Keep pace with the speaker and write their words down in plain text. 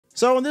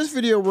So in this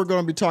video, we're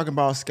going to be talking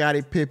about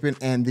Scottie Pippen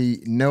and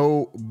the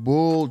No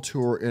Bull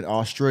Tour in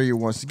Australia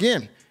once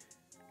again.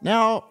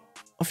 Now,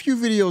 a few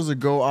videos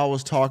ago, I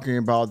was talking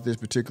about this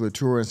particular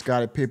tour and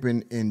Scottie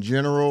Pippen in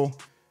general,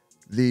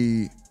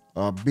 the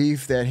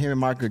beef that him and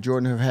Michael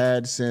Jordan have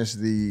had since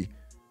the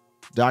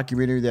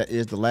documentary that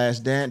is The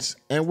Last Dance.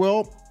 And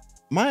well,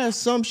 my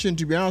assumption,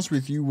 to be honest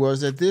with you, was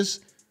that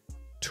this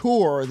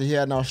tour that he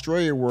had in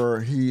Australia,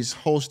 where he's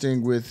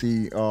hosting with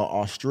the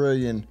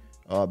Australian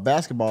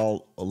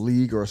basketball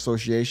league or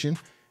association,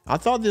 I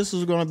thought this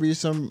was going to be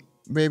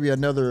maybe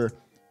another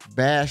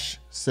bash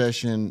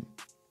session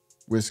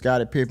with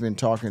Scottie Pippen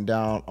talking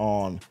down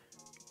on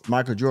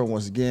Michael Jordan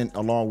once again,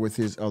 along with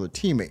his other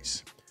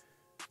teammates.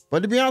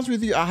 But to be honest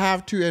with you, I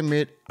have to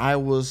admit I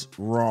was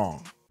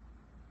wrong.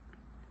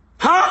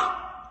 Huh?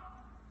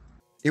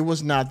 It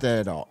was not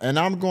that at all. And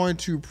I'm going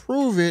to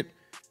prove it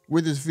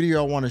with this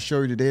video I want to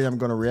show you today that I'm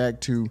going to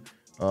react to.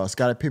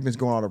 Scottie Pippen's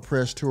going on a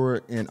press tour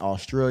in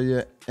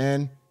Australia,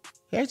 and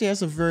he actually has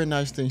some very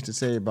nice things to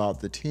say about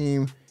the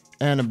team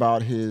and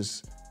about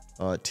his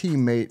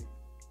teammate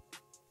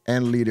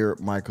and leader,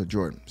 Michael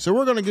Jordan. So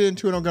we're going to get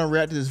into it. I'm going to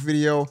react to this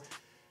video.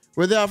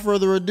 Without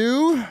further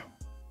ado,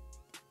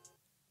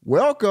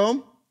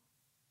 welcome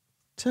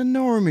to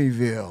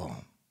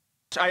Normieville.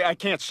 I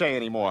can't say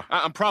anymore.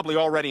 I'm probably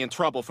already in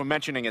trouble for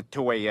mentioning it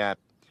to a,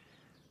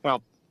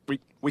 well,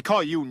 we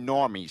call you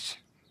normies.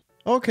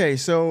 Okay,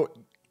 so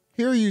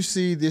here you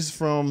see this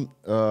from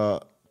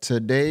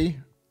today.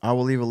 I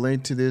will leave a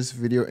link to this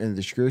video in the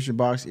description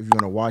box if you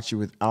want to watch it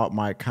without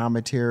my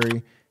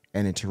commentary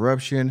and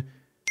interruption.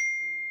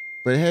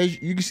 But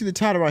you can see the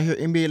title right here,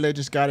 NBA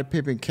legend Scottie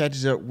Pippen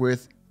catches up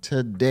with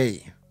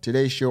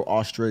Today's Show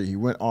Australia. He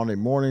went on a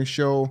morning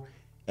show,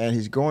 and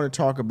he's going to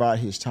talk about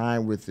his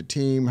time with the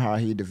team, how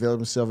he developed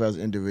himself as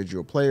an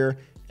individual player,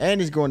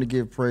 and he's going to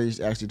give praise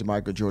actually to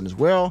Michael Jordan as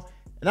well.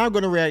 And I'm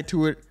going to react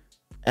to it,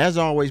 as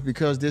always,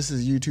 because this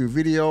is a YouTube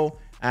video.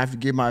 I have to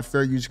give my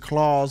fair use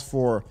clause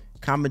for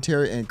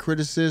commentary and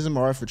criticism,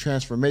 or for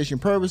transformation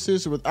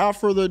purposes. So without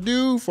further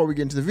ado, before we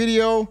get into the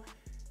video,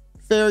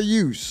 fair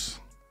use.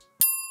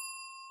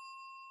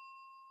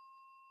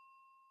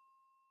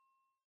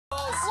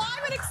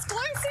 Live and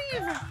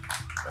exclusive!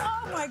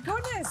 Oh my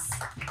goodness!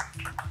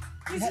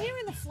 He's here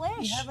in the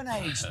flesh. You haven't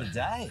aged a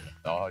day.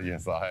 Oh,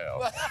 yes, I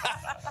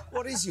have.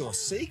 What is your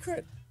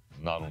secret?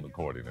 Not on the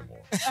court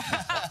anymore.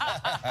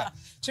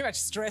 Too much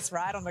stress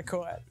right on the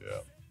court.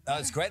 Yeah.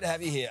 It's great to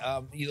have you here.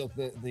 You look,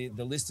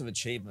 the list of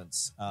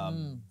achievements are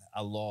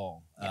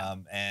long,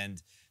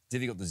 and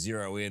difficult to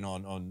zero in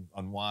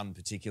on one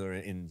particular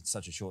in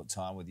such a short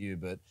time with you.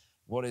 But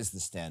what is the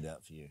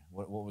standout for you?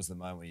 What was the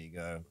moment where you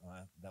go,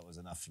 that was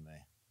enough for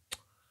me?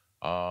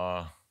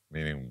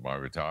 Meaning my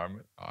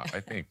retirement?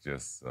 I think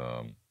just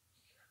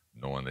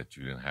knowing that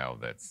you didn't have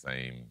that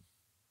same,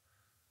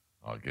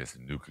 I guess,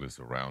 nucleus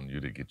around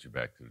you to get you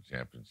back to the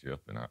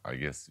championship. And I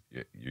guess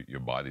your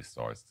body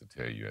starts to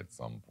tell you at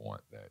some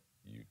point that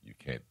you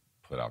can't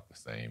put out the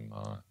same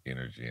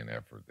energy and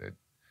effort that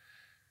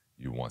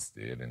you once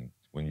did. And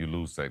when you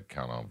lose that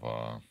kind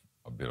of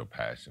a bit of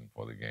passion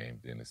for the game,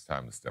 then it's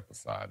time to step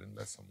aside and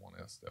let someone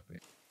else step in.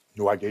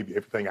 No, I gave you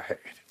everything I had.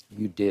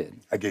 You did.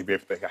 I gave you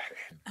everything I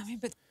had. I mean,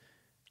 but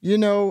You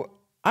know,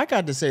 I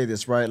got to say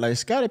this, right? Like,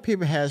 Scottie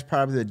Pippen has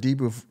probably the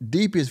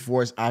deepest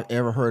voice I've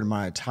ever heard in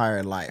my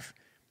entire life.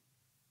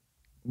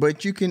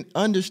 But you can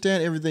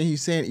understand everything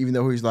he's saying, even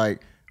though he's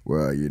like,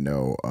 well, you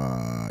know,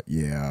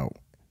 yeah,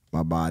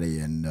 my body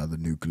and the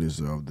nucleus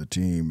of the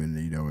team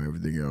and, you know,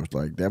 everything else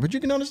like that. But you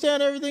can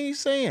understand everything he's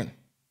saying.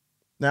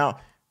 Now,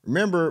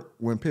 remember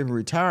when Pippen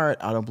retired,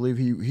 I don't believe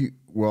he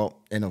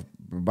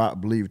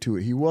believe to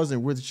it, he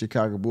wasn't with the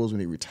Chicago Bulls when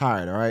he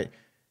retired, all right?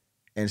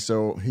 And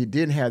so he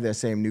didn't have that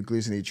same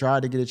nucleus, and he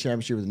tried to get a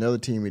championship with another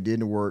team. It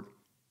didn't work.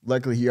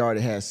 Luckily, he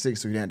already had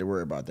 6, so he didn't have to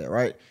worry about that,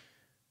 right?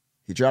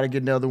 He tried to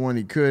get another one.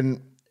 He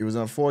couldn't. It was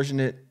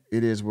unfortunate.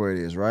 It is what it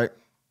is, right?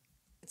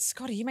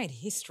 Scottie, you made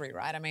history,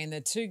 right? I mean,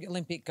 the 2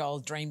 Olympic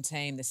gold dream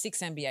team, the 6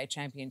 NBA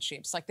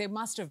championships. Like, there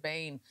must have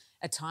been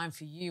a time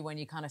for you when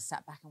you kind of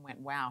sat back and went,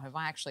 wow, have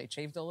I actually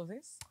achieved all of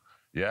this?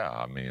 Yeah,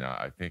 I mean,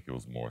 I think it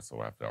was more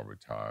so after I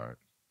retired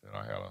that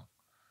I had a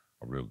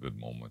real good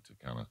moment to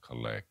kind of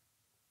collect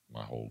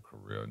my whole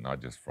career,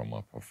 not just from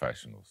a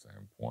professional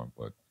standpoint,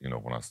 but, you know,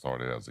 when I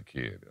started as a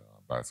kid,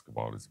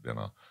 basketball has been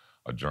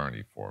a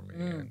journey for me,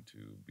 and to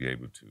be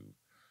able to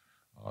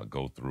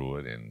go through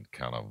it and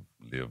kind of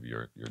live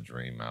your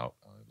dream out,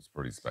 it was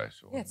pretty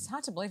special. Yeah, it's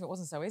hard to believe it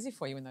wasn't so easy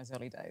for you in those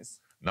early days.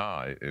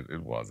 No,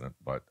 it wasn't,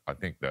 but I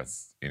think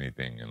that's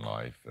anything in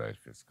life, that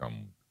if it's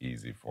come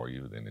easy for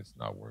you, then it's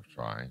not worth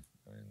trying.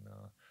 And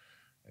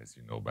as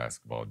you know,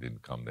 basketball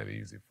didn't come that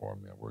easy for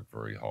me. I worked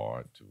very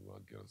hard to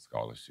get a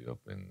scholarship,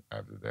 and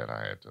after that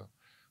I had to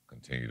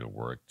continue to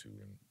work to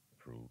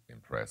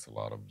impress a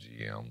lot of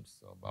GMs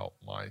about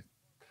my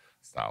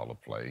style of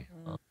play.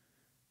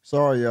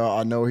 Sorry, y'all.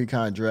 I know he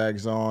kind of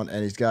drags on,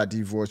 and he's got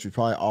deep voice, which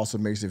probably also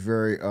makes it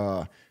very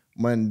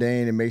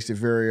mundane. It makes it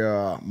very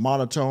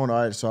monotone.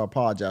 All right, so I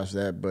apologize for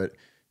that. But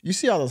you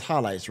see all those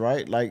highlights,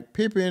 right? Like,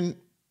 Pippen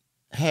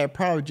had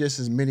probably just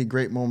as many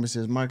great moments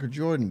as Michael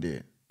Jordan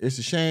did. It's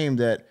a shame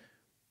that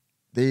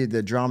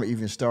the drama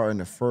even started in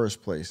the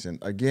first place. And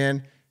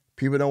again,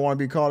 people don't want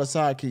to be called a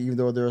sidekick, even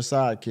though they're a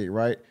sidekick,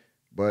 right?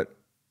 But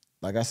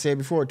like I said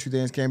before, two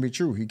things can be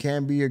true. He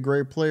can be a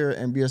great player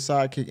and be a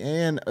sidekick,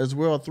 and as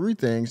well three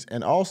things,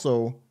 and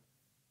also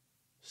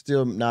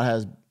still not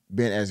has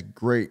been as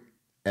great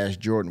as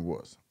Jordan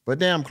was. But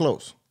damn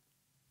close.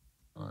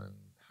 And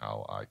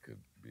how I could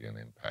be an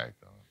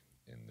impact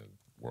in the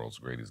world's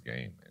greatest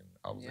game, and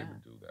I was able to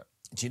do that.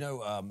 Do you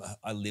know,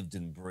 I lived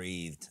and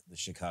breathed the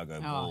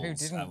Chicago Oh, who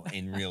Bulls didn't?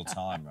 in real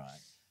time, right?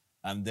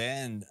 And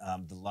then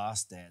The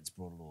Last Dance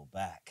brought it all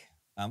back.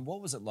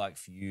 What was it like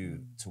for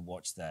you to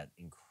watch that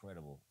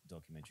incredible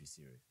documentary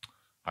series?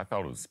 I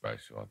thought it was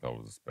special. I thought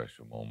it was a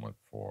special moment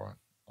for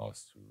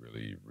us to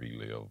really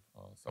relive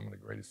some of the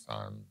greatest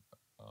time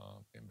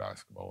in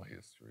basketball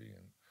history,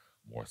 and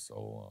more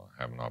so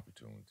have an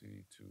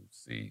opportunity to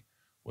see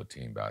what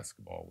team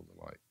basketball was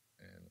like.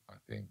 And I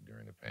think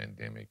during the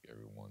pandemic,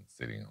 everyone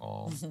sitting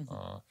home,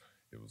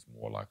 it was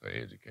more like an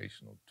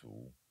educational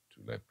tool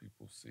to let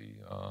people see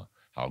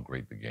how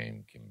great the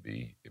game can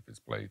be if it's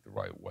played the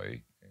right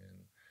way,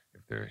 and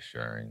if there's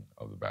sharing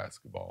of the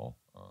basketball.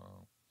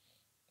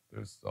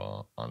 There's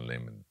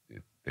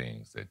unlimited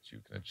things that you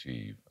can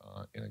achieve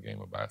in a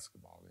game of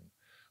basketball. And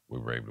we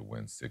were able to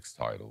win 6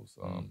 titles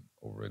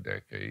over a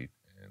decade,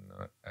 and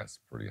that's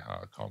a pretty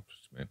high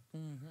accomplishment.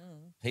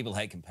 People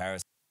hate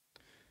comparison.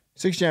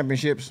 6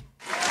 championships.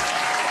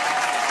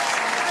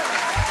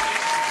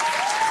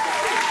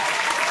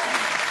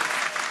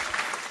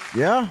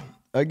 Yeah.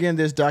 Again,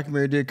 this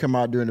documentary did come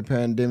out during the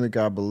pandemic,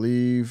 I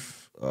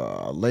believe,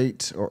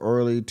 late or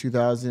early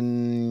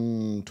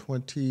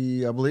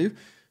 2020, I believe.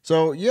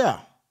 So, yeah,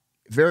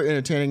 very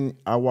entertaining.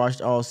 I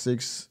watched all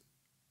 6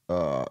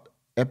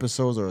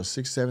 episodes, or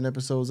 6, 7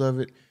 episodes of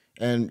it.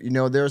 And, you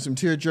know, there were some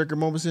tearjerker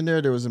moments in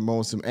there. There was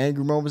some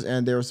angry moments,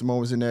 and there were some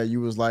moments in there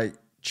you was like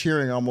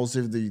cheering almost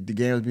if the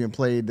game was being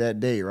played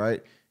that day,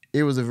 right?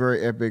 It was a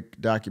very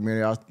epic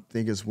documentary. I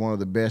think it's one of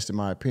the best in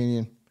my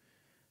opinion.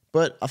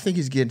 But I think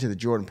he's getting to the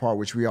Jordan part,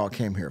 which we all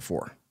came here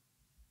for.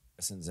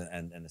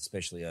 And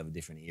especially over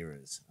different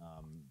eras.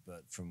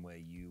 But from where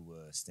you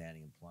were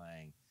standing and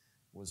playing,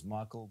 was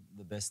Michael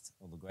the best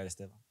or the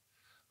greatest ever?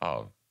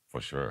 For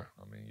sure.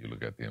 I mean, you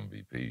look at the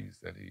MVPs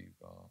that he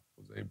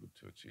was able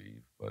to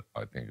achieve, but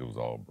I think it was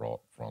all brought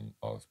from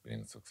us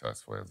being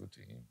successful as a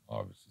team.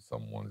 Obviously,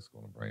 someone is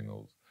going to bring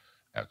those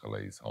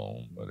accolades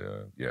home, but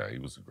yeah, he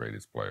was the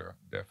greatest player,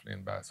 definitely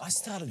in basketball. I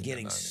started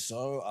getting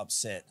so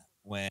upset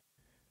when...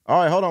 All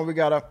right, hold on. We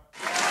gotta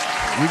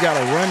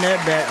run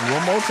that back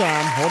one more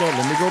time. Hold on,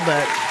 let me go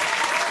back.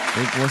 I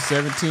think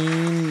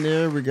 117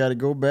 there. We got to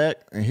go back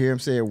and hear him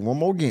say it one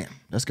more again.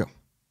 Let's go.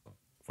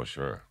 For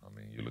sure. I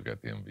mean, you look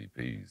at the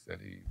MVPs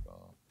that he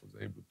was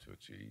able to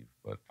achieve,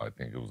 but I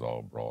think it was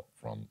all brought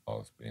from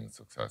us being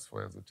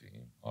successful as a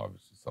team.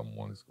 Obviously,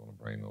 someone is going to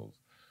bring those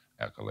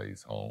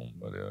accolades home,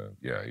 but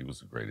yeah, he was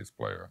the greatest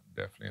player,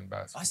 definitely in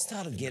basketball. I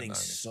started getting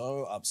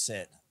so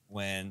upset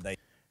when they...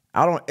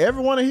 I don't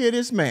ever want to hear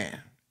this man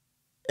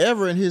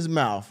ever in his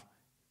mouth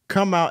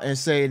come out and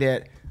say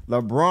that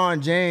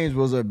LeBron James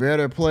was a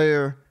better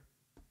player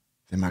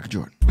than Michael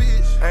Jordan.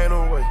 Bitch, ain't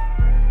no way.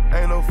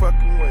 Ain't no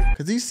fucking way.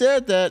 Because he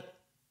said that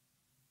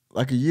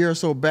like a year or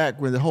so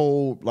back when the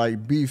whole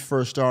like beef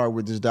first started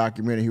with this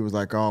documentary. He was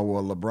like, oh,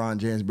 well, LeBron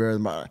James better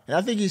than my... And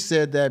I think he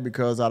said that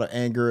because out of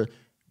anger,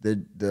 the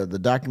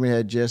documentary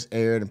had just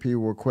aired and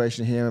people were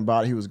questioning him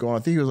about it. He was going, I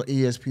think he was on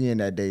ESPN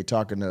that day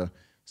talking to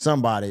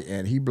somebody,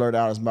 and he blurted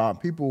out his mouth.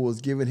 People was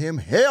giving him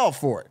hell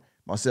for it,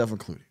 myself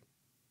included.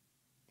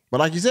 But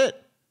like you said,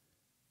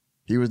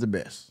 he was the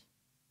best.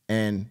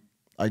 And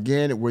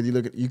again, whether you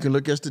look at, you can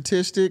look at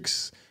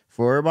statistics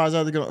for everybody's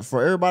out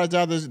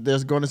there,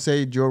 that's going to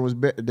say Jordan was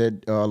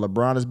that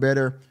LeBron is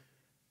better.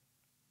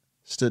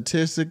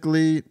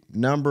 Statistically,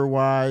 number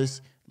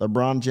wise,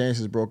 LeBron James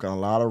has broken a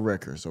lot of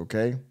records.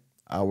 Okay,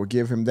 I will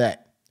give him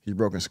that. He's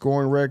broken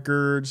scoring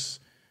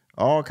records,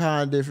 all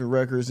kind of different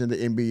records in the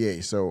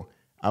NBA. So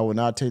I will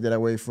not take that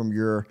away from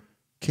your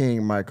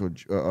king,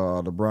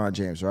 LeBron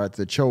James, right?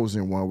 The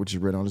chosen one, which is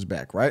written on his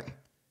back, right?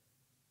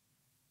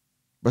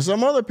 But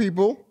some other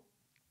people,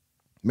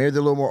 maybe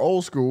they're a little more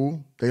old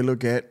school, they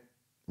look at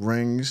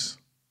rings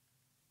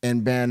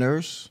and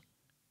banners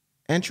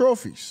and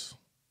trophies.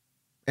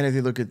 And if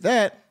you look at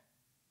that,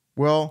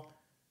 well,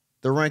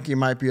 the ranking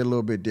might be a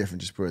little bit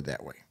different, just put it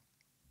that way.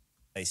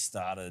 They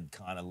started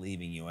kind of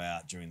leaving you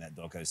out during that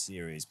doco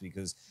series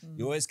because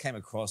you always came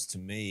across to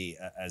me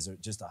as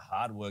just a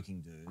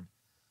hardworking dude,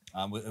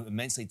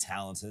 immensely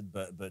talented,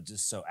 but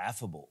just so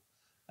affable.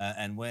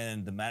 And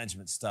when the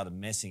management started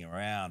messing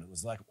around, it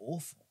was like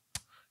awful.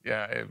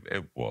 Yeah,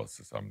 it was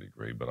to some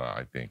degree, but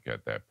I think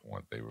at that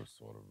point they were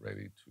sort of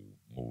ready to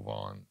move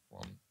on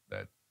from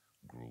that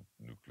group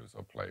nucleus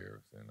of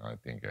players. And I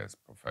think as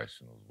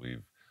professionals,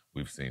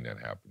 we've seen that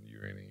happen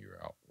year in and year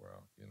out, where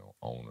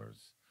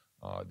owners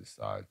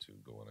decide to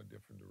go in a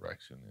different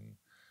direction, and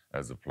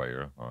as a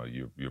player,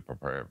 you're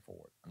prepared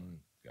for it.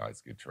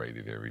 Guys get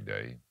traded every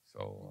day,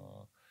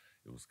 so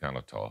it was kind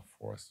of tough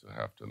for us to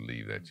have to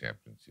leave that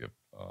championship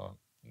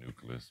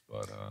nucleus,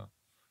 but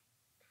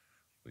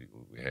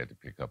we had to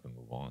pick up and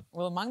move on.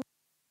 Well, among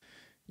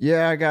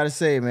Yeah, I gotta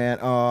say, man.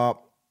 I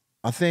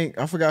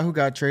forgot who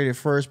got traded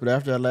first, but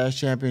after that last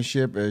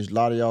championship, as a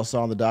lot of y'all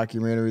saw in the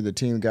documentary, the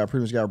team pretty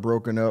much got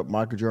broken up.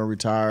 Michael Jordan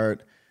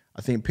retired.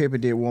 I think Pippen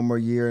did one more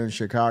year in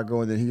Chicago,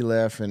 and then he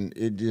left, and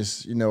it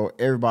just,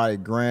 everybody,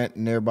 Grant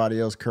and everybody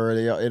else,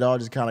 Curry, it all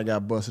just kind of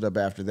got busted up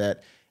after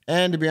that.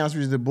 And to be honest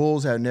with you, the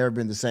Bulls have never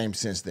been the same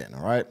since then,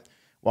 all right?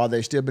 While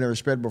they've still been a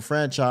respectable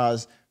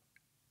franchise,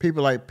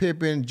 people like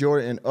Pippen,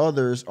 Jordan, and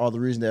others are the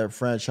reason that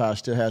franchise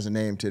still has a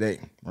name today,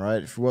 all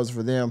right? If it wasn't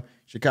for them,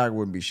 Chicago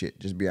wouldn't be shit,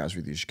 just to be honest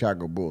with you,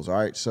 Chicago Bulls, all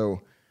right?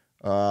 So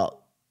we're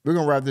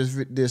going to wrap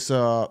this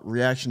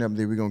reaction up,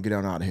 then we're going to get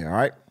on out of here, all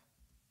right?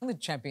 the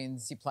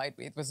champions you played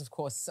with was, of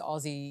course,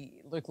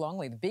 Aussie Luke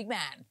Longley, the big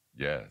man.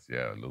 Yes,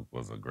 yeah. Luke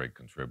was a great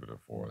contributor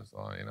for us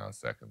in our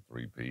second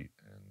three-peat,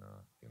 and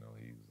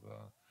he's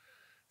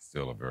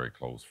still a very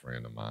close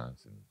friend of mine,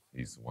 and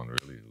he's the one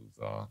really who's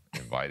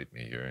invited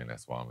me here, and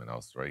that's why I'm in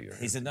Australia.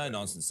 He's a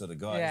no-nonsense sort of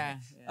guy. Yeah.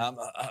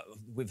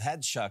 We've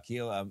had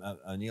Shaquille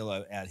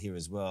O'Neal out here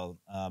as well,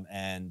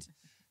 and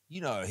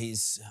I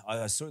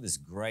saw this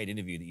great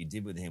interview that you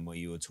did with him where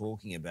you were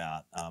talking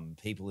about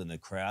people in the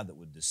crowd that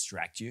would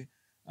distract you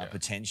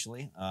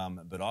potentially,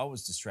 but I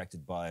was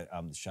distracted by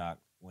the Shark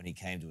when he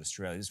came to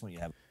Australia. I just want you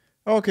to have.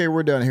 Okay,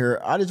 we're done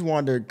here. I just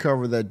wanted to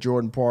cover that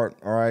Jordan part.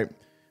 All right,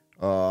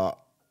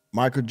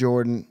 Michael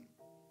Jordan.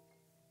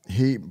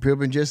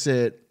 Pippen just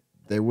said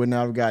they would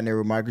not have gotten there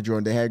with Michael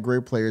Jordan. They had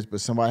great players, but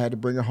somebody had to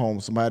bring it home.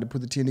 Somebody had to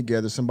put the team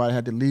together. Somebody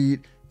had to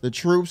lead the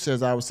troops,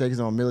 as I would say, because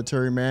I'm a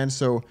military man.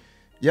 So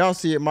y'all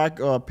see it.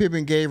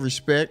 Pippen gave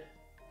respect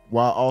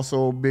while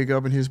also big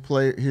up in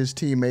his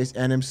teammates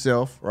and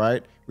himself,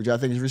 right? Which I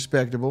think is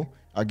respectable.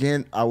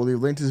 Again, I will leave a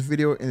link to this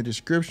video in the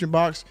description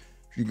box.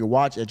 You can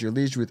watch at your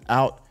leisure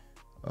without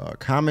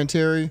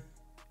commentary.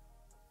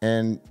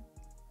 And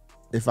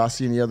if I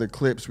see any other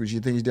clips, which you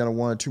think he's done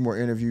one or two more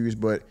interviews,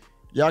 but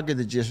y'all get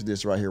the gist of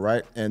this right here,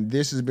 right? And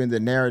this has been the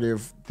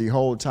narrative the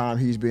whole time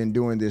he's been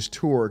doing this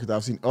tour, because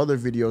I've seen other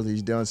videos that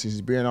he's done since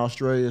he's been in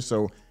Australia.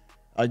 So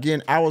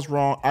again, I was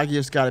wrong. I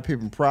give Scottie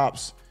Pippen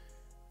props.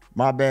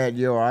 My bad,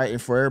 yo, all right?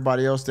 And for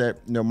everybody else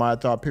that might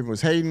have thought Pippen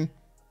was hating,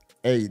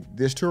 hey,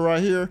 this tour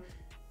right here,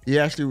 he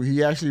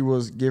actually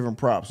was giving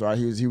props, right?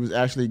 He was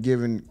actually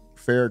giving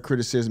fair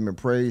criticism and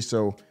praise.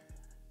 So,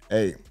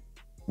 hey,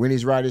 when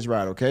he's right, he's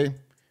right, okay?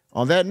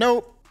 On that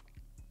note,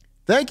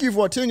 thank you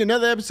for tuning in to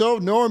another episode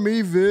of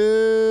Normieville.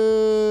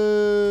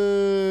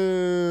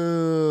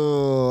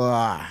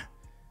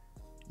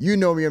 You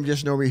know me, I'm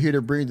just Normie, here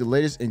to bring you the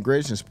latest and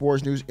greatest in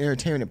sports news,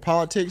 entertainment, and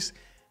politics.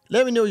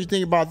 Let me know what you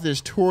think about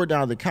this tour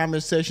down in the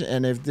comment section,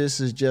 and if this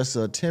is just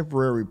a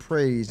temporary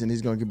praise and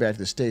he's going to get back to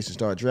the States and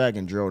start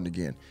dragging Jordan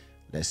again.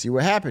 Let's see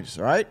what happens,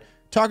 all right?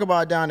 Talk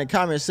about it down in the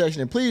comment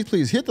section, and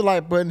please hit the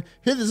like button,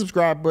 hit the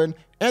subscribe button,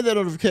 and that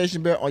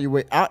notification bell on your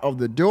way out of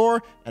the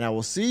door, and I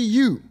will see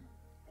you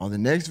on the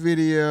next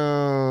video.